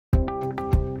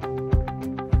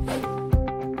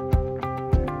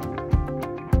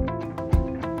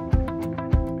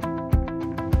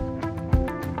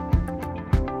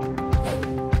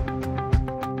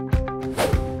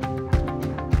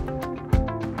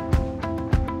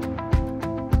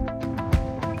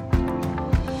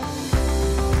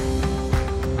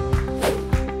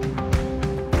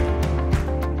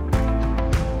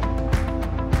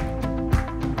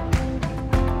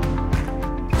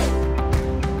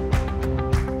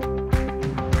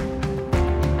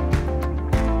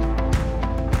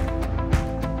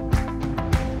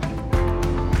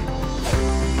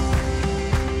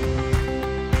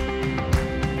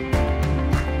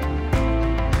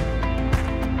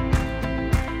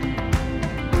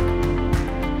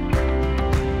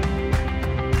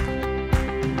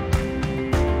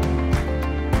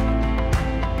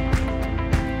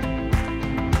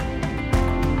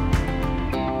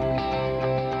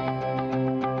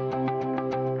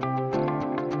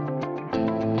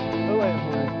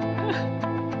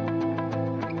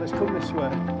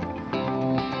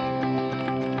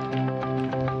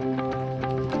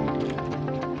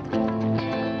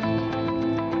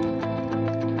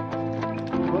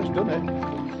just done it.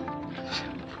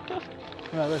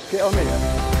 Right, let's get on here.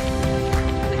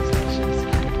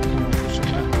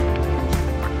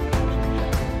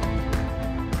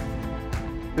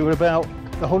 There were about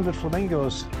 100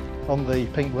 flamingos on the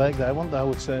pink lake there, weren't there, I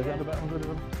would say? Yeah. About 100 of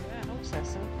them. Yeah, I would say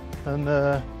so. And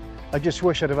I just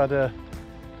wish I'd have had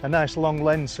a nice long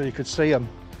lens so you could see them.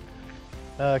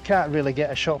 Can't really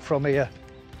get a shot from here.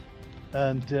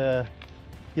 And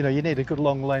you know, you need a good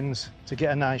long lens to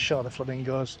get a nice shot of the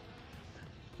flamingos.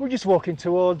 We're just walking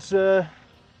towards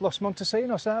Los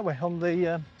Montesinos, aren't we, on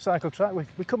the cycle track.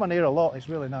 We come on here a lot, it's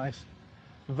really nice.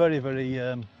 Very,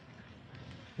 very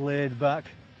laid back.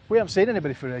 We haven't seen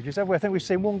anybody for ages, have we? I think we've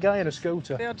seen one guy on a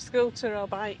scooter. The odd scooter or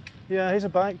bike. Yeah, it's a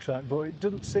bike track, but it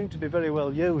doesn't seem to be very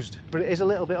well used. But it is a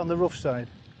little bit on the rough side.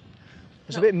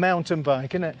 It's a bit mountain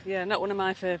bike, isn't it? Yeah, not one of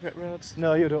my favourite roads.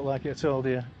 No, you don't like it at all, do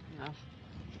you?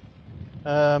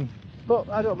 No. But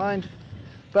I don't mind.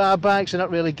 But our bikes are not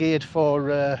really geared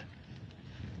for,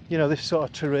 you know, this sort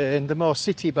of terrain. They're more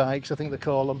city bikes, I think they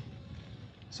call them.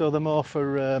 So they're more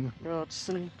for roads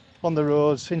and on the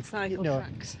roads, in cycle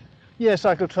tracks. Yeah,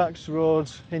 cycle tracks,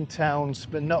 roads, in towns,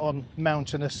 but not on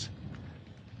mountainous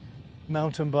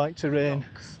mountain bike terrain.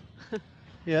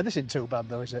 Yeah, this isn't too bad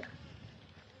though, is it?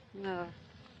 No.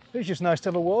 It's just nice to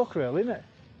have a walk, really, isn't it?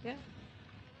 Yeah.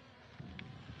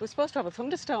 We were supposed to have a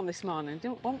thunderstorm this morning,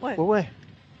 weren't we? Were we?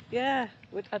 Yeah,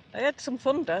 I had some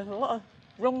thunder, a lot of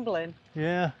rumbling.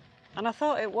 Yeah. And I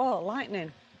thought it was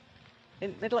lightning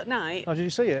in the middle at night. Oh, did you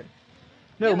see it?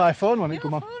 No, my phone when it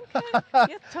come on.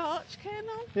 Your torch came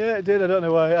on. Yeah, it did. I don't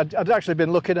know why. I'd actually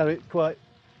been looking at it quite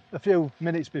a few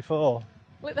minutes before.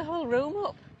 Lit the whole room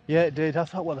up. Yeah, it did. I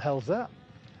thought, what the hell's that?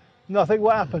 No, I think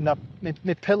what happened,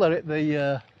 my pillar hit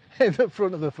the in the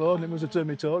front of the phone. It must have turned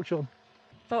my torch on.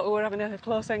 Thought we were having a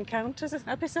close encounters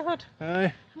episode.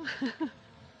 Aye.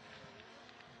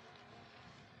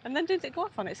 And then did it go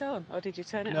off on its own, or did you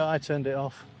turn it off? No, I turned it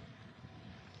off.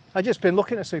 I'd just been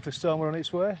looking to see if the storm were on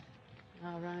its way.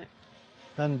 Oh, right.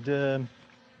 And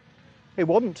it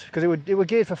wasn't, because it were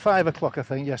geared for 5 o'clock, I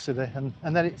think, yesterday. And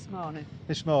then This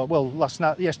morning. Well, last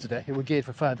night, yesterday, it were geared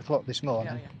for 5 o'clock this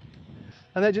morning. Yeah.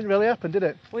 And it didn't really happen, did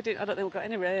it? I don't think we got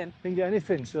any rain. Didn't get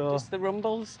anything, so... Just the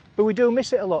rumbles. But we do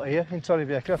miss it a lot here in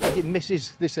Torrevieja. I think it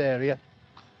misses this area.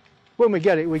 When we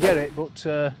get it, but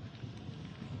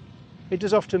it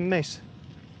does often miss.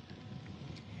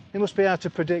 It must be hard to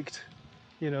predict,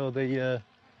 you know,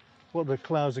 what the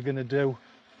clouds are going to do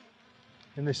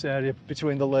in this area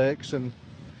between the lakes and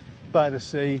by the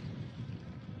sea.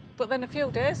 But then a few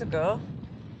days ago,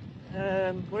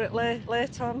 we're at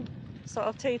late on, sort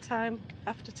of tea time,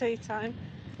 after tea time,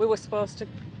 we were supposed to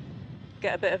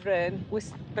get a bit of rain.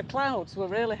 The clouds were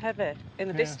really heavy in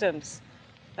the distance,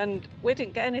 and we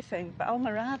didn't get anything. But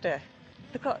Almirada,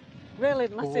 they got really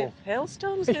massive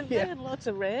hailstones, didn't they? And loads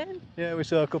of rain. Yeah, we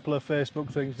saw a couple of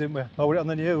Facebook things, didn't we? Oh, were it on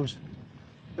the news?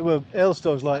 There were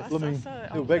hailstones like blooming.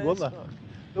 They were big, weren't they?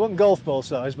 They weren't golf ball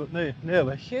size, but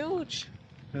nearly. Huge.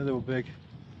 Yeah, they were big.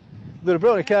 They'd have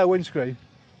brought a car windscreen.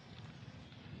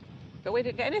 But we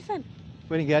didn't get anything.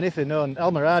 We didn't get anything, no. And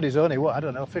Almirada's only, what, I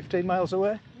don't know, 15 miles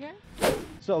away? Yeah.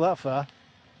 It's not that far.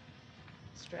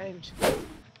 Strange.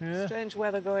 Yeah. Strange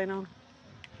weather going on.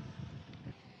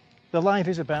 The life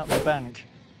is about the bank,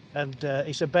 and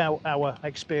it's about our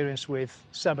experience with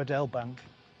Sabadell Bank.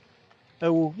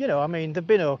 Oh, you know, I mean, they've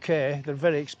been okay. They're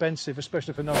very expensive,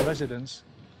 especially for non-residents.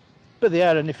 But they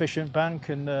are an efficient bank,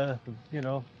 and, you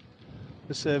know,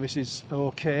 the service is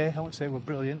okay. I won't say we're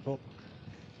brilliant,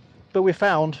 but we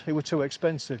found it were too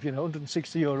expensive. You know,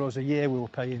 €160 a year we were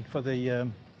paying for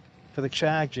the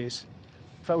charges.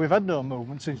 In fact, we've had no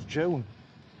movement since June,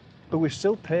 but we've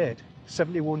still paid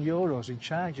 €71 in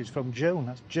charges from June.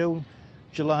 That's June,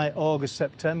 July, August,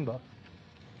 September.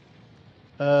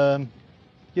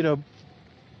 You know,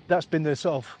 that's been the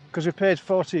sort of, because we paid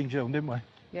 40 in June, didn't we?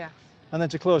 Yeah. And then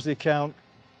to close the account,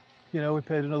 you know, we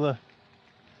paid another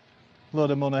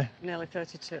load of money. Nearly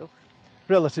 32.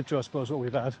 Relative to, I suppose, what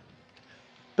we've had.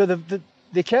 But the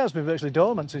account's been virtually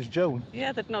dormant since June.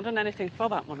 Yeah, they've not done anything for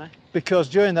that money. Because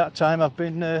during that time I've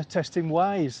been testing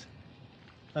Wise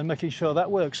and making sure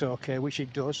that works okay, which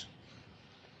it does.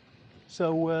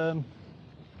 So,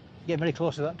 getting very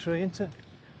close to that tree, isn't it?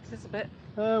 It is a bit.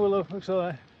 Oh, well, looks all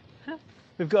right.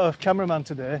 We've got a cameraman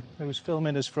today who was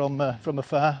filming us from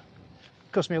afar.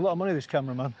 Cost me a lot of money, this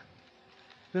cameraman,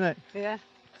 didn't it? Yeah.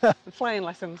 Flying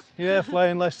lessons. Yeah,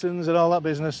 flying lessons and all that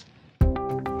business.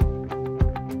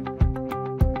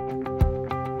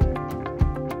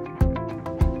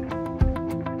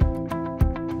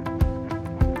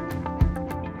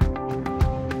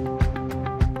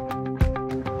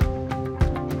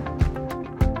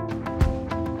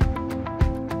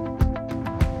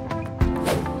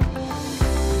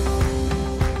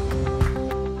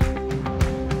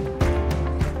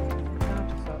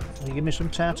 me some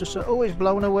tartar sauce. Oh, it's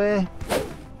blown away.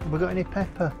 Have we got any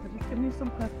pepper? Just give me some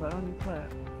pepper on your plate.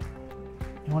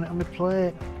 You want it on my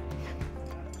plate?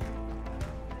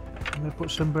 I'm going to put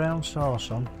some brown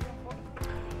sauce on.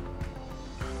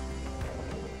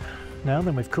 Now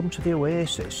then, we've come to the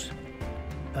Oasis,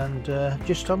 and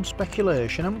just on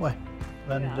speculation, haven't we?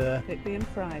 And Yeah, it being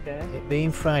Friday. it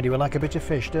being Friday, we like a bit of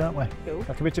fish, don't we? Cool.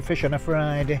 Like a bit of fish on a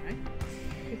Friday.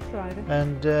 It's Friday.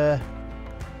 And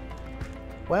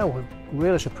well, we're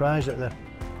really surprised at the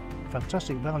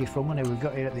fantastic value for money we've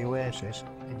got here at the Oasis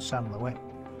in San Luis.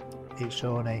 It's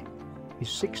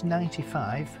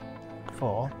 $6.95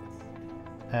 for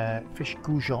fish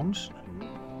goujons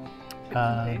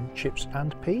and chips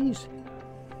and peas.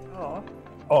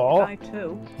 Or Buy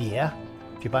two. yeah,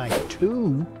 if you buy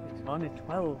two, It's only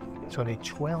 12. it's only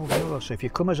 €12. So if you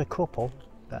come as a couple,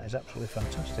 that is absolutely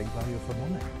fantastic value for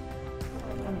money.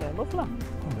 And they're lovely.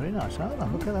 Oh, very nice, aren't they?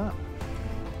 Look at that.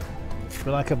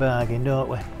 We like a bargain, don't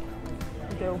we?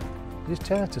 We do. There's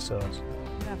tartar sauce.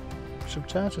 Yeah. Some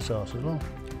tartar sauce as well.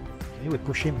 Hey, we're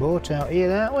pushing both out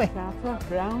here, aren't we? Tartar,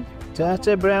 brown,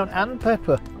 Tartar, brown and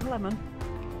pepper. and lemon.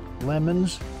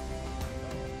 Lemons.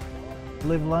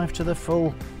 Live life to the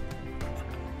full.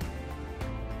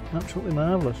 Absolutely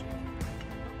marvellous.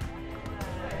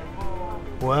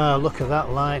 Wow, look at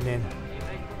that lightning.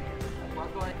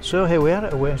 So here we are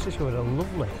at Oasis with a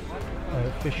lovely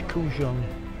fish goujon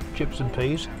chips and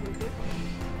peas.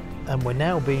 And we're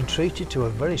now being treated to a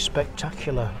very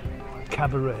spectacular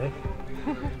cabaret,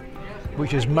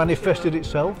 which has manifested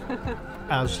itself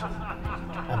as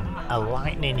a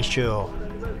lightning show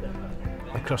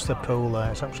across the pool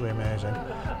there. It's absolutely amazing.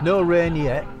 No rain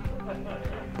yet,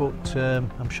 but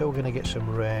I'm sure we're going to get some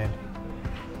rain.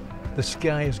 The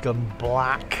sky has gone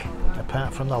black,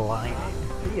 apart from the lightning.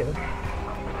 Here.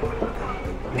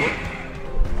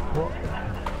 What?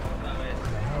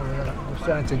 We're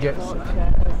starting to get.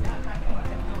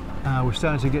 We're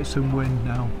starting to get some wind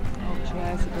now.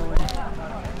 Chairs are going.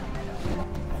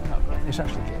 It's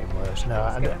actually getting worse. No,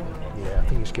 I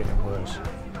think it's getting worse.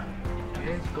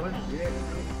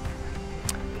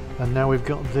 And now we've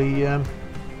got the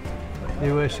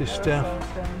Oasis staff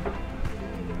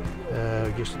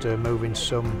just moving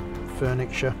some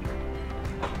furniture.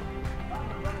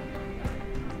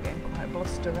 It's getting quite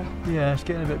blustery. Yeah, it's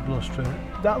getting a bit blustery.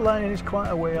 That lightning is quite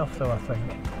a way off though, I think.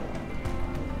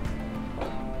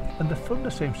 And the thunder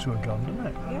seems to have gone, doesn't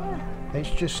it? Yeah. It's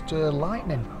just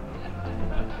lightning.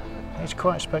 It's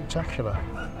quite spectacular.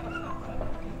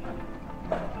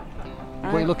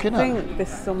 What are you looking at? I think there's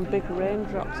some big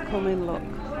raindrops coming, look.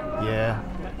 Yeah,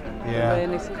 The yeah.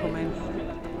 rain is coming.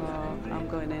 Oh, I'm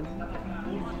going in.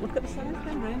 Look at the size of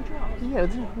them raindrops. Yeah,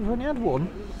 we've only had one.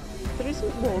 There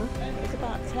isn't one, it's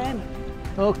about 10.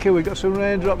 Okay, we've got some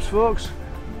raindrops, folks.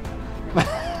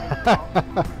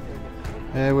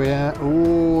 There we are.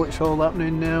 Oh, it's all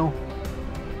happening now.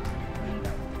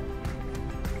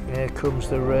 Here comes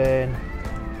the rain.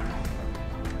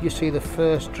 You see the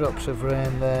first drops of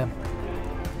rain there,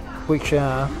 which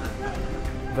are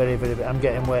very, very big. I'm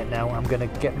getting wet now. I'm going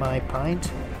to get my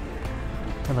pint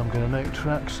and I'm going to make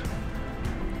tracks.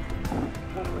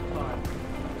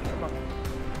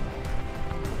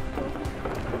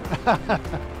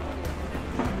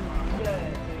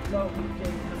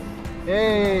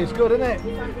 Hey, it's good, isn't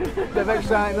it? Bit of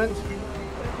excitement.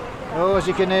 Oh, as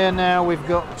you can hear now, we've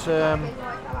got the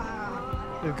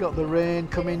rain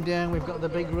coming down. We've got the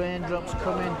big raindrops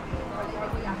coming.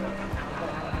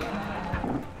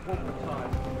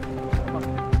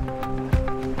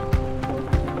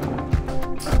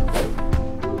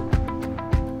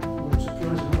 I'm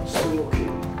surprised I'm not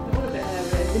soaking.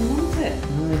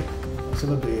 Let's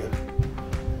have a beer.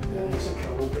 It's a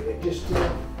cold beer. Just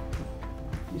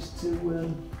to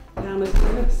Calm his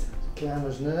nerves. calm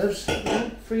his nerves.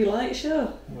 Free light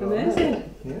show. Well,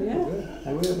 Amazing. Yeah.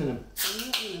 How are we having them?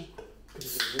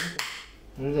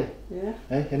 Is it? Yeah.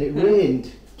 And it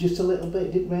rained just a little bit.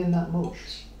 It didn't rain that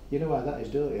much. You know why that is,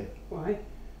 don't you? Why?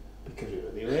 Because we were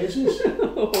at the Oasis.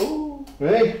 Oh.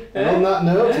 Right, and on that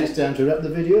note, it's time to wrap the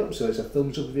video up. So it's a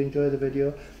thumbs up if you enjoyed the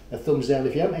video, a thumbs down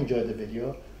if you haven't enjoyed the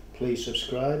video. Please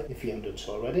subscribe if you haven't done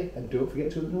so already, and don't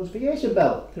forget to hit the notification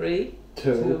bell. 3,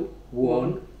 2,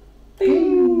 1.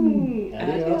 Bing!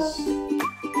 Adios.